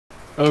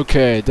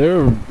Okay,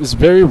 it's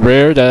very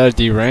rare that I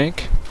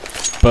derank,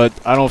 but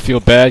I don't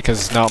feel bad because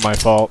it's not my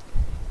fault.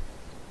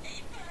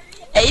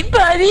 Hey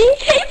buddy!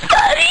 Hey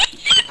buddy!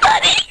 Hey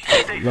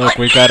buddy! Look,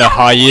 we got a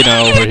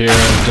hyena over here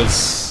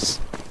just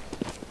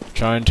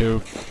trying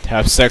to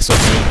have sex with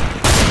me.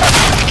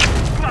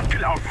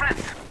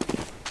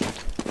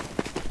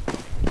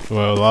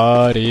 Well,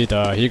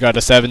 la-dee-da, he got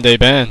a 7-day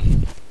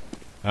ban.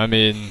 I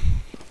mean,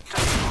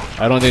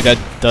 I don't think that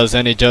does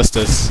any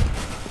justice.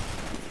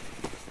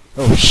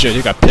 Oh shit,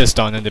 he got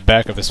pissed on in the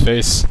back of his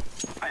face.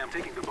 I am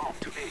taking the bomb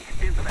to A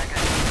in the back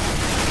end.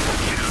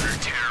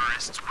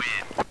 Counter-terrorists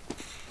win.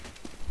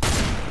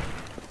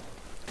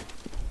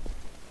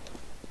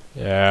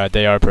 Yeah,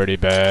 they are pretty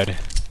bad.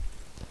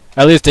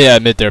 At least they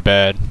admit they're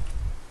bad.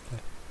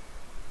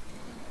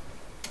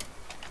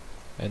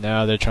 And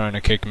now they're trying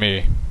to kick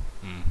me.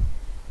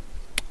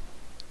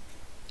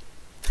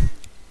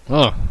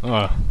 Oh.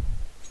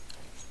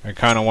 I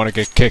kinda wanna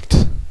get kicked.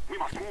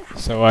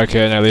 So I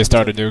can at least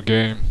start a new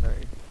game.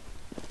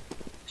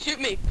 Shoot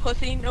me,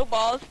 pussy. No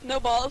balls.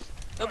 No balls.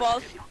 No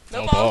balls.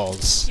 No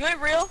balls. You ain't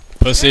real.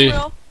 Pussy. You ain't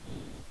real.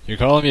 You're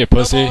calling me a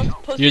pussy? No balls,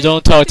 pussy. You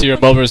don't talk to your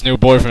mother's new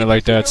boyfriend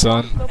like that,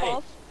 son. No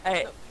balls.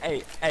 Hey.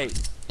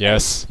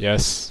 Yes.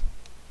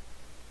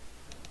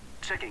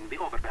 Checking the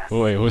overpass.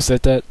 Oh, wait, who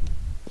said that?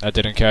 I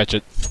didn't catch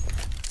it.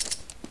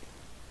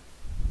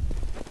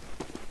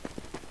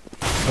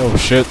 Oh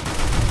shit.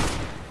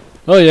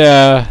 Oh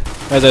yeah,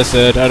 as I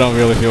said, I don't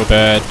really feel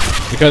bad.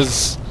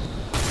 Because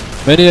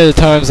many of the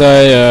times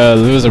I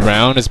lose a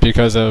round is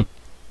because of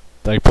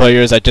like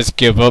players that just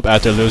give up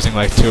after losing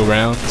like 2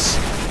 rounds.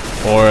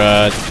 Or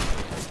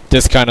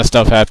this kind of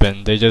stuff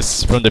happened. They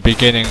just, from the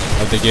beginning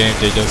of the game,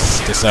 they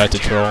just decide to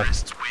troll.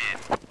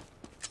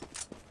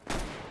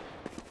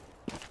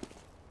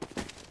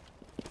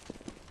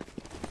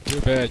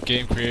 Too bad,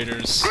 game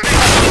creators don't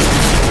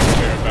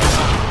care about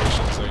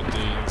situations like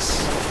these.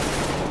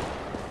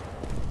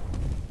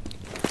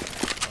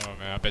 Oh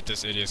man, I bet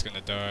this idiot's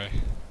gonna die.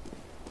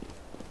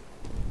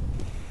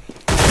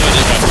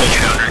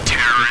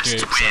 Good game,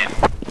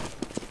 son.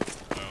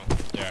 Oh,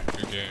 yeah,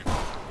 good game.